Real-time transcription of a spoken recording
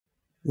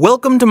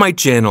Welcome to my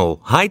channel,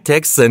 High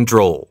Tech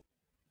Central.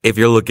 If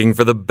you're looking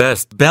for the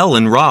best Bell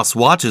 & Ross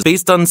watches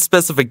based on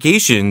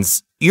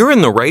specifications, you're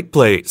in the right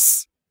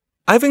place.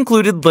 I've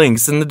included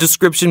links in the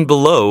description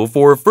below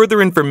for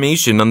further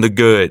information on the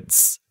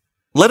goods.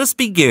 Let us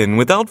begin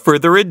without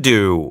further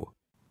ado.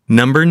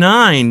 Number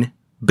 9.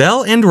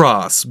 Bell &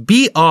 Ross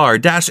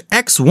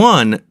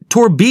BR-X1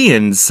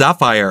 Tourbillon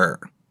Sapphire.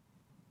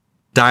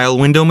 Dial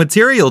window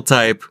material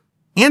type,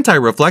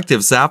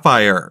 anti-reflective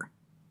sapphire.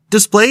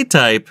 Display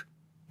type,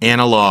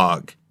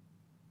 analog.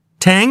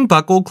 Tang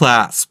buckle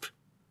clasp.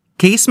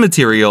 Case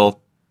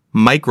material,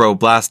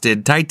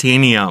 microblasted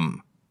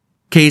titanium.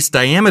 Case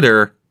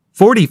diameter,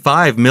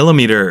 45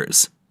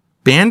 millimeters.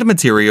 Band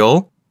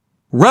material,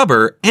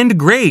 rubber and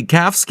gray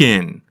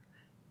calfskin.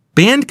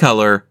 Band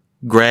color,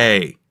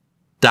 gray.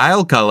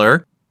 Dial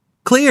color,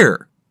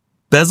 clear.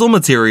 Bezel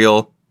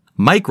material,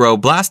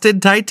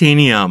 microblasted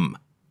titanium.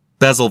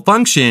 Bezel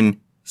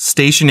function,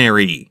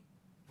 stationary.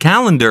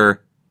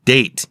 Calendar,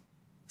 date.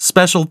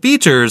 Special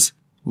features,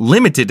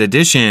 limited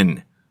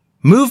edition.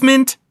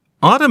 Movement,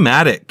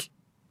 automatic.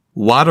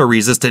 Water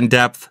resistant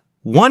depth,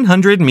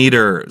 100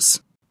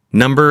 meters.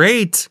 Number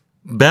 8.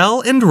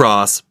 Bell &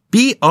 Ross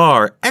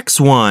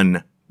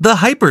BR-X1, the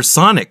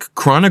hypersonic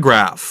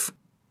chronograph.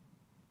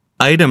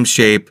 Item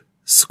shape,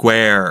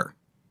 square.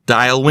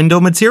 Dial window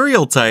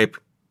material type,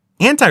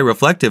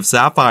 anti-reflective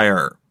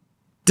sapphire.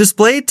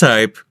 Display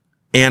type,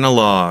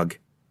 analog.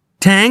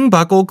 Tang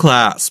buckle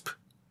clasp.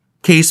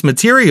 Case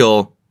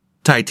material,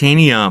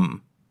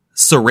 titanium.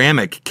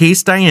 Ceramic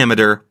case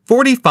diameter,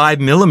 45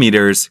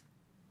 millimeters.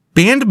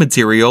 Band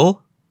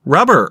material,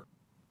 rubber.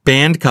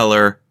 Band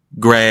color,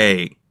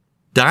 gray.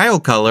 Dial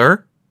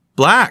color,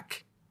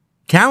 black.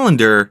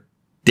 Calendar,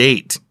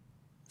 date.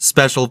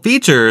 Special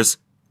features,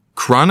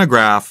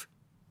 chronograph,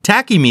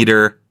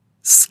 tachymeter,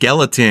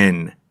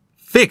 skeleton.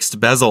 Fixed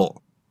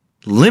bezel.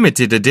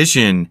 Limited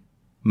edition.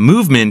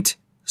 Movement,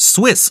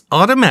 Swiss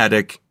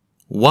automatic.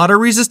 Water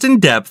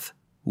resistant depth,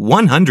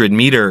 100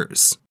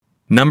 meters.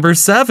 Number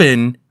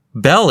 7.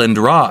 Bell &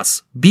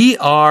 Ross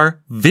BR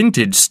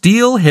Vintage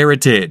Steel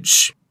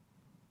Heritage.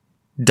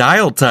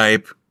 Dial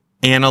type,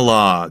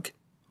 analog.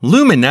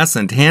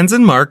 Luminescent hands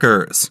and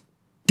markers.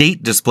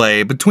 Date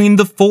display between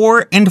the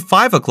 4 and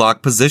 5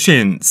 o'clock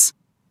positions.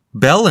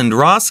 Bell &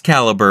 Ross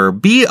caliber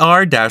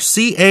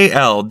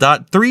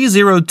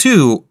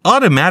BR-CAL.302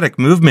 automatic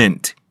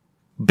movement.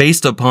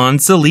 Based upon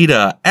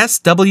Sellita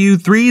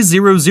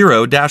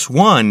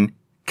SW300-1,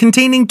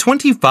 containing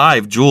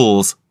 25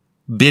 joules,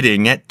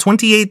 bidding at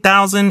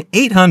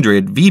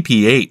 28,800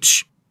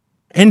 VPH,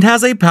 and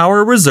has a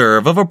power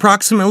reserve of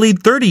approximately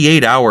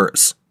 38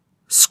 hours.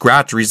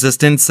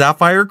 Scratch-resistant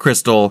sapphire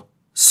crystal,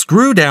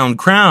 screw-down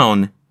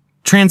crown,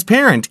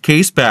 transparent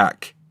case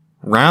back,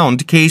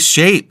 round case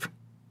shape,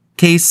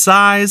 case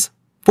size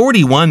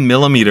 41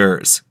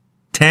 millimeters,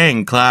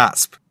 tang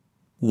clasp,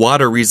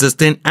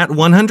 water-resistant at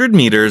 100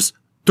 meters,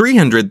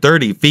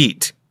 330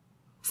 feet.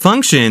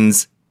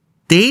 Functions,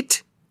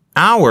 date,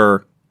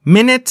 hour,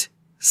 minute,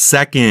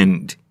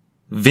 second.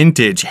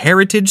 Vintage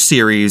Heritage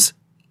Series,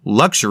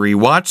 luxury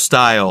watch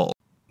style.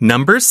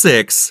 Number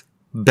 6.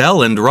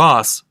 Bell &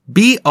 Ross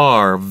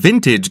BR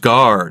Vintage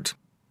Guard.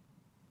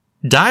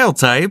 Dial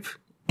type,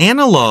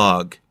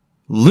 analog.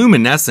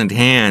 Luminescent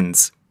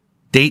hands.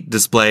 Date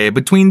display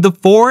between the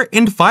 4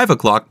 and 5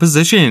 o'clock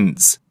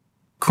positions.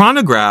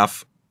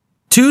 Chronograph.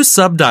 2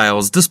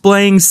 subdials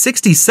displaying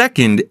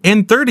 60-second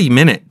and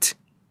 30-minute.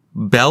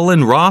 Bell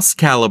 & Ross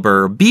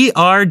caliber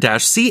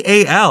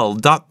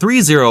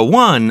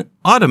BR-CAL.301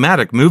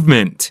 automatic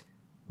movement.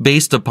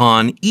 Based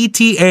upon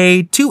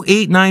ETA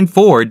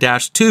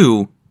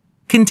 2894-2,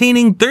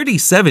 containing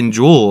 37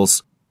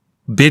 joules.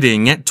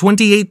 Bidding at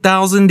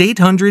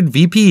 28,800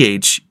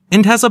 VPH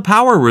and has a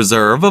power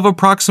reserve of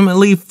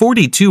approximately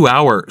 42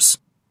 hours.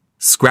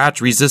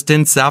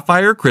 Scratch-resistant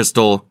sapphire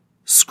crystal,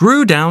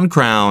 screw-down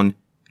crown,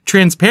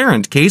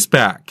 transparent case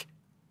back,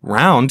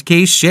 round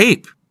case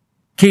shape.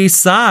 Case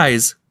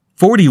size,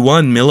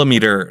 41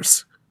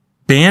 millimeters.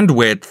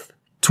 Bandwidth,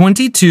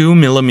 22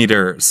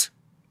 millimeters.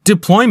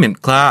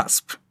 Deployment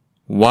clasp.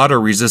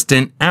 Water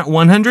resistant at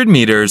 100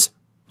 meters,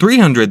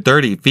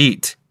 330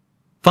 feet.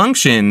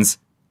 Functions,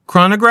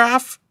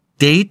 chronograph,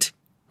 date,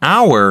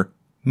 hour,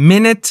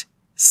 minute,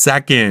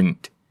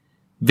 second.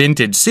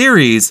 Vintage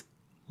series,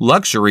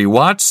 luxury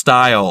watch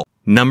style.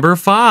 Number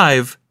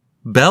 5.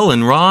 Bell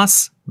 &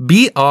 Ross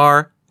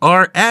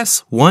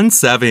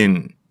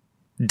BR-RS17.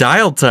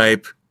 Dial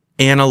type,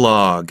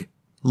 analog.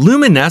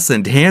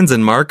 Luminescent hands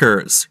and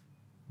markers.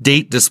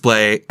 Date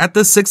display at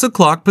the 6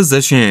 o'clock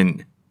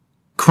position.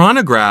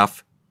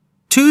 Chronograph.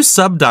 2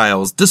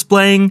 subdials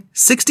displaying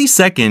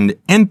 60-second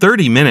and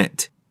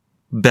 30-minute.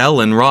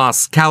 Bell &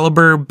 Ross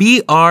caliber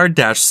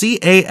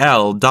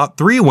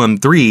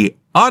BR-CAL.313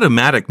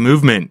 automatic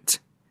movement.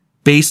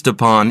 Based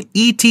upon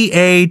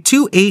ETA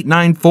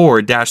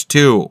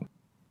 2894-2.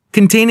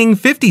 Containing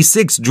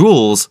 56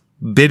 joules,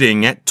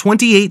 bidding at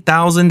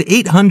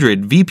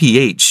 28,800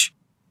 VPH,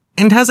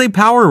 and has a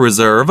power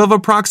reserve of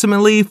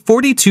approximately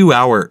 42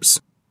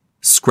 hours.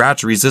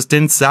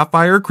 scratch-resistant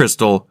sapphire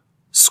crystal,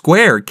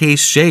 square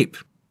case shape.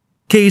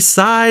 Case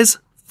size,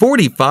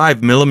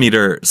 45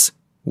 millimeters.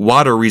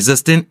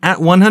 Water-resistant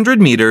at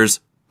 100 meters,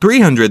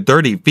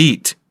 330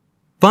 feet.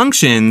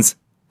 Functions,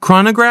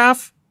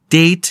 chronograph,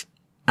 date,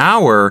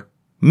 hour,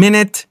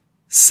 minute,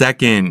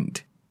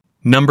 second.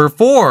 Number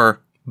 4.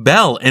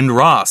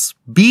 Bell&Ross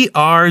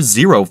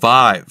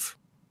BR05.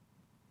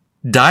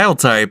 Dial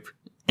type,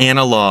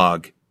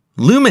 analog.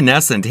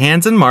 Luminescent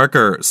hands and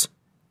markers.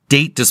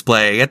 Date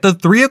display at the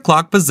 3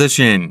 o'clock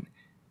position.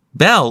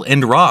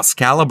 Bell&Ross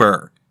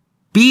caliber.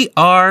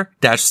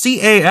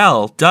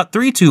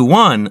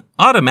 BR-CAL.321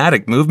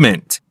 automatic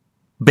movement.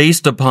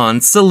 Based upon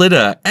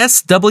Solida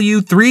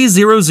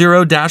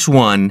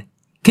SW300-1,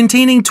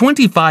 containing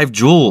 25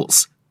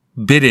 joules,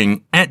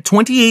 bidding at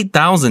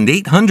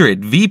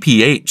 28,800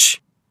 VPH,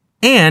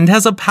 and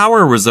has a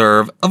power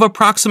reserve of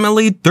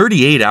approximately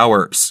 38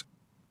 hours.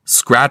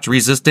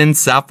 Scratch-resistant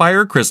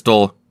sapphire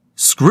crystal,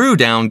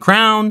 screw-down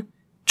crown,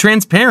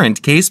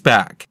 transparent case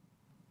back.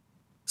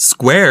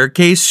 Square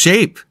case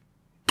shape.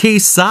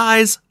 Case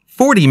size,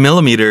 40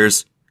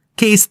 millimeters.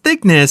 Case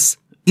thickness,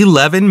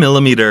 11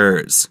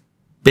 millimeters.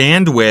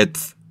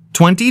 Bandwidth,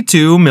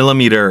 22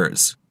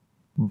 millimeters.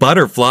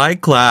 Butterfly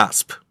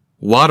clasp.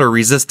 Water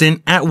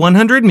resistant at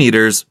 100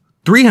 meters,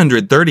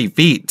 330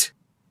 feet.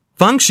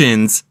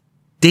 Functions,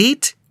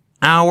 date,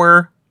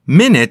 hour,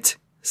 minute,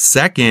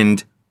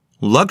 second.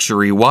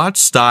 Luxury watch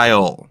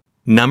style.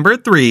 Number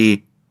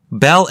 3.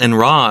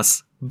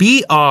 Bell&Ross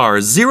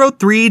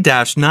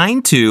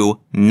BR03-92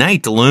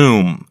 Night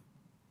Loom.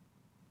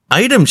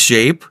 Item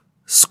shape,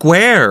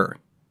 square.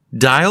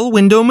 Dial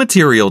window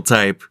material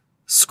type,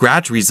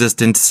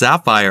 scratch-resistant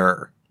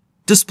sapphire.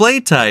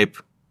 Display type,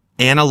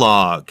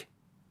 analog.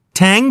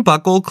 Tang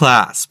buckle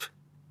clasp.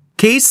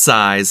 Case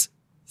size,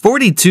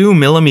 42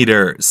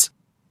 millimeters.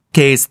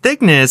 Case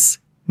thickness,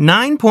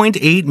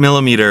 9.8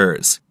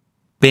 millimeters.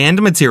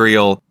 Band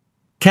material,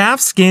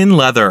 calfskin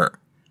leather.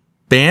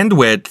 Band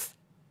width,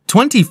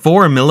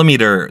 24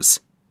 millimeters.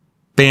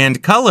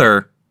 Band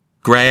color,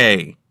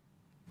 gray.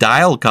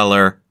 Dial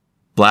color,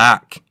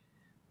 black.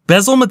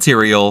 Bezel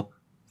material,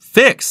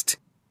 fixed.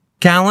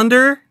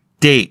 Calendar,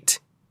 date.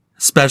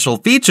 Special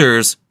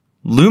features,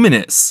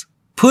 luminous.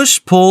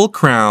 Push-pull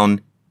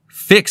crown,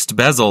 fixed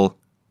bezel.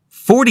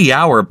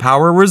 40-hour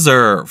power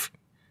reserve.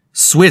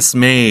 Swiss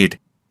made.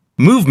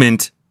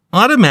 Movement,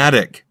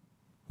 automatic.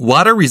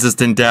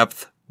 Water-resistant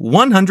depth,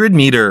 100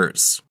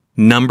 meters.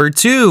 Number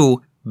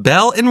 2.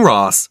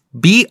 Bell&Ross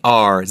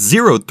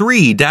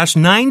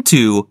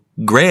BR03-92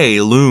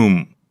 Gray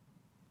Loom.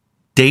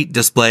 Date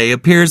display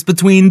appears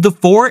between the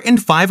 4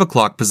 and 5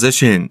 o'clock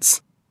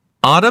positions.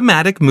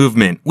 Automatic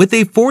movement with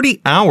a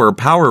 40-hour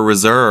power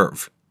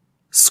reserve.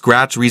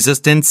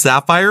 Scratch-resistant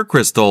sapphire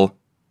crystal.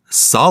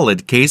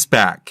 Solid case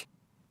back.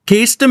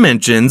 Case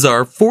dimensions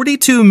are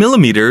 42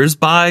 millimeters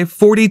by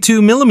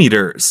 42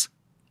 millimeters.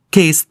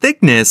 Case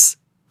thickness,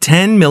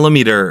 10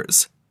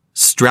 millimeters.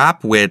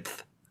 Strap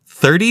width,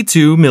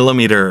 32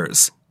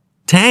 millimeters.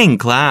 Tang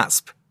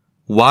clasp.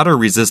 Water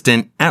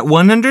resistant at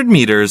 100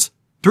 meters,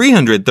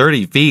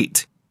 330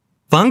 feet.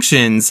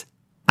 Functions,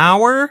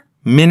 hour,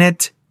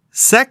 minute,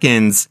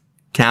 seconds,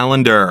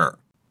 calendar.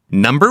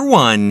 Number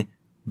 1.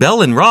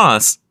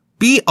 Bell&Ross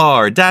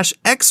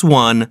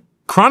BR-X1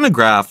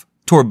 Chronograph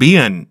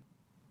Tourbillon.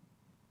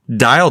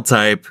 Dial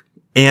type,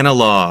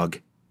 analog.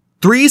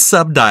 3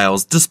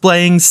 subdials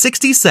displaying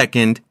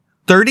 60-second,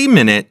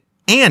 30-minute,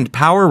 and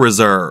power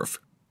reserve.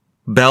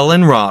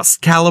 Bell&Ross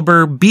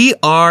caliber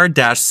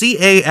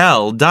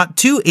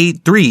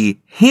BR-CAL.283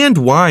 hand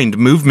wind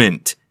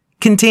movement,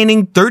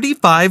 containing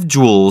 35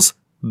 joules,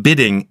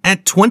 bidding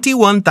at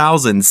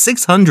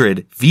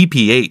 21,600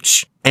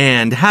 VPH,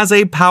 and has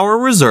a power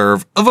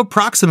reserve of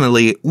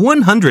approximately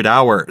 100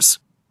 hours.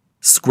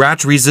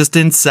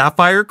 Scratch-resistant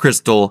sapphire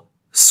crystal,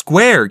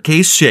 square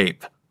case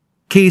shape.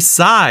 Case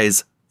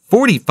size,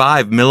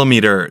 45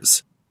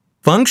 millimeters.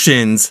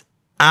 Functions,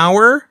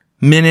 hour,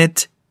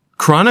 minute,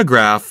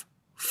 chronograph,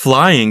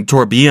 flying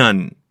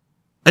tourbillon.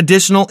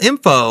 Additional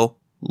info,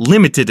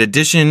 limited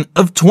edition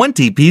of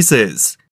 20 pieces.